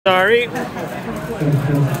Sorry. Okay,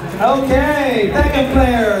 Tekken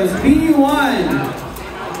players, B1.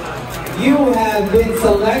 You have been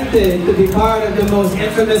selected to be part of the most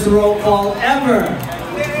infamous roll call ever.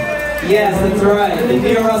 Yes, that's right. The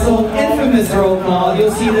NeoRussells infamous roll call. You'll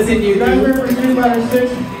see this in YouTube.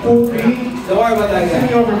 Don't worry about that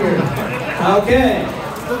guy. over here. Okay.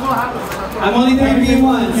 I'm only doing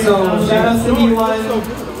B1, so shout out to B1.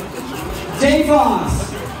 J Fox.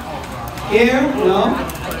 Here? No?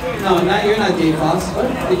 No, you're not J Fox. What?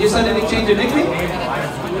 Did you suddenly change your nickname?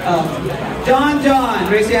 John,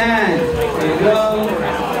 raise your hand. There you go.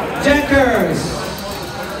 Jackers.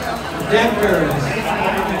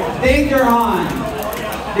 Danger Han,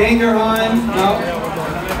 no.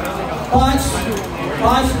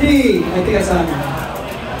 Punch D, I think I saw him.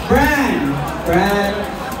 Brand.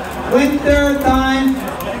 Winter Time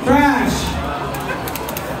Trash.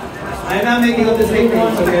 I'm not making up this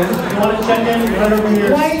nickname, okay? You want to check in? Right over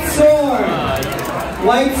here. White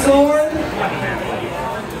Sword.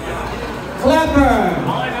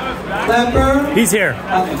 Clapper. He's here.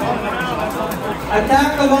 Okay.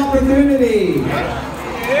 Attack of Opportunity.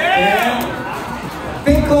 Yeah.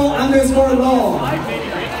 Pickle_law.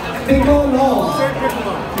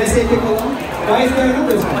 Let's say Piccolo. Why is there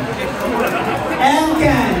another one?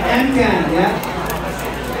 M-Can, yeah.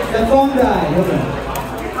 The phone guy. Okay.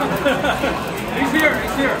 He's here.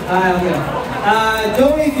 Okay.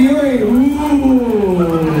 Joey Fury.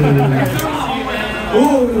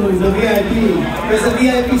 Ooh, the VIP. There's a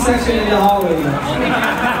VIP section in the hallway.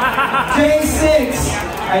 J6.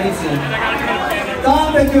 I didn't see him.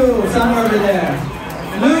 Tombaku, somewhere over there.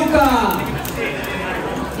 Luca.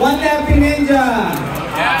 One Happy Ninja.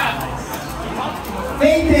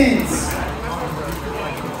 Patents.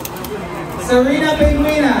 Serena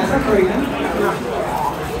Penguina. Is that Karina?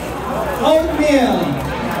 Oatmeal.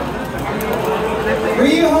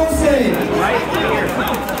 Ryu Hosei.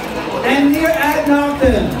 And near Ad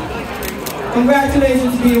Norton.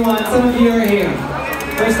 Congratulations, B1. Some of you are here.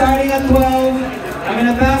 We're starting at 12. I'm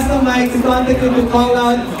going to pass the mic to Tombaku to call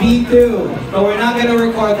out B2. But we're not going to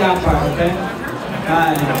record that part, okay?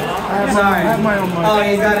 Sorry. I have my own mic. Oh,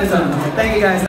 he's got his own. Thank you, guys.